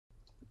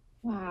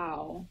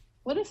Wow.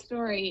 What a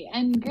story.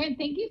 And Grant,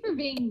 thank you for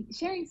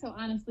sharing so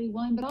honestly,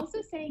 one, but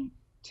also saying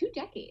 2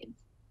 decades.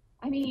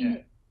 I Yeah.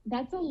 mean,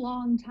 that's a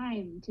long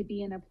time to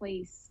be in a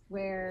place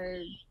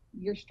where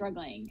you're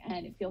struggling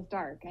and it feels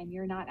dark and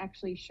you're not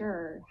actually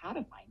sure how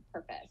to find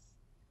purpose.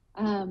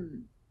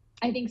 Um,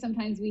 I think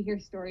sometimes we hear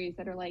stories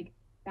that are like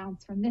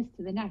bounce from this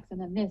to the next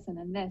and then this and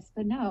then this.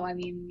 But no, I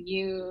mean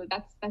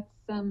that's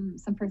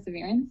some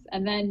perseverance.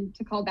 And then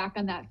to call back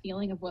on that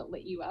feeling of what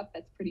lit you up,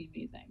 that's pretty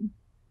amazing.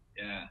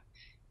 Yeah.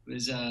 It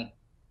was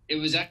it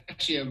was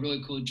actually a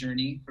really cool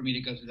journey for me to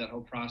go through that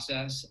whole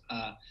process.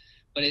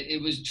 But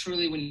it was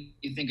truly, when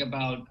you think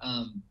about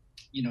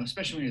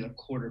especially when you're the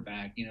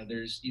quarterback,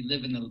 you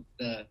live in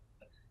the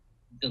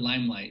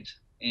limelight.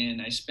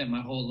 And I spent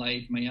my whole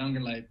life, my younger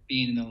life,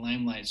 being in the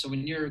limelight. So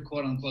when you're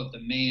quote unquote the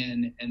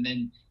man, and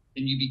then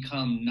you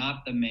become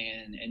not the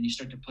man, and you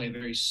start to play a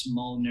very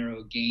small,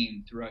 narrow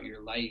game throughout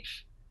your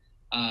life.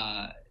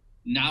 Uh,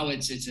 Now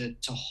it's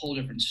a whole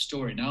different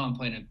story. Now I'm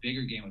playing a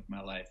bigger game with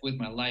my life,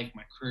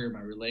 my career,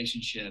 my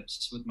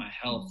relationships, with my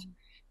health,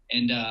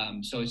 and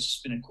so it's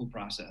just been a cool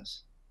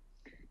process.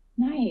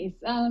 Nice.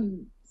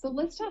 So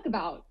let's talk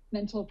about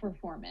mental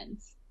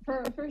performance.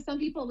 For some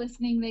people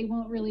listening, they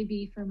won't really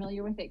be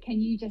familiar with it.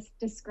 Can you just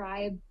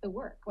describe the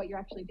work, what you're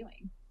actually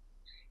doing?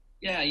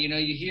 Yeah,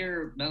 you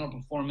hear mental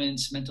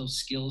performance, mental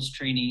skills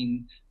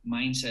training,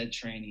 mindset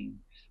training.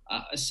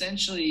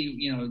 Essentially,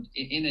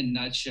 in a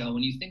nutshell,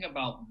 when you think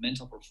about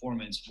mental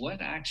performance, what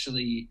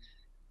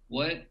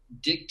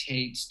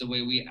dictates the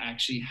way we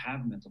actually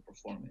have mental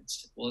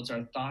performance? Well, it's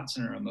our thoughts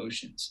and our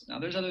emotions. Now,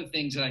 there's other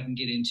things that I can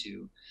get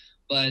into,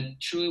 but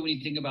truly, when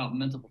you think about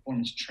mental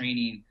performance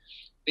training,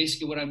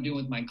 basically what I'm doing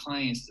with my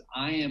clients is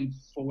I am,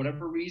 for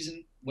whatever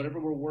reason, whatever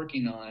we're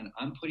working on,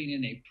 I'm putting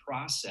in a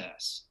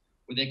process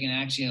where they can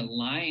actually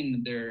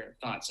align their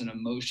thoughts and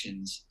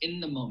emotions in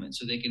the moment,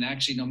 so they can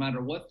actually, no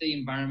matter what the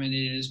environment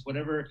is,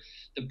 whatever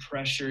the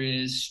pressure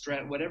is,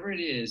 stress, whatever it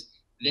is,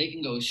 they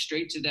can go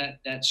straight to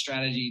that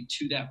strategy,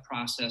 to that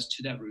process,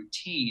 to that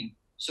routine,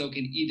 so it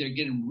can either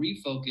get them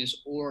refocused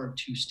or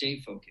to stay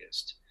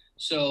focused.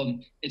 So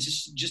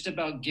it's just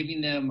about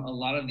giving them a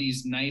lot of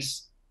these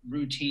nice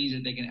routines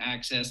that they can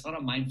access, a lot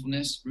of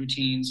mindfulness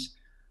routines,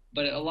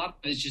 but a lot of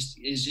it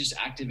is just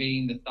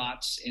activating the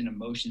thoughts and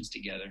emotions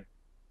together.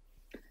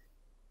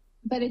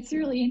 But it's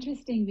really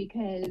interesting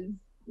because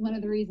one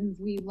of the reasons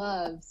we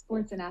love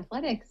sports and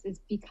athletics is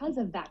because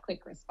of that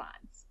quick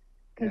response.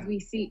 Because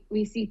Yeah.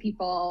 we see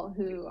people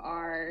who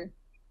are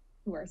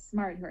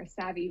smart, who are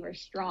savvy, who are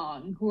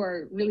strong, who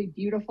are really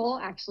beautiful,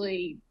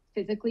 actually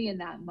physically in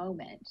that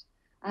moment.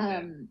 Yeah.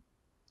 Um,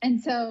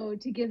 and so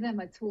to give them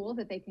a tool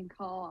that they can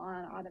call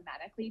on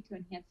automatically to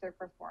enhance their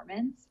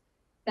performance,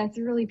 that's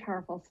really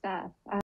powerful stuff.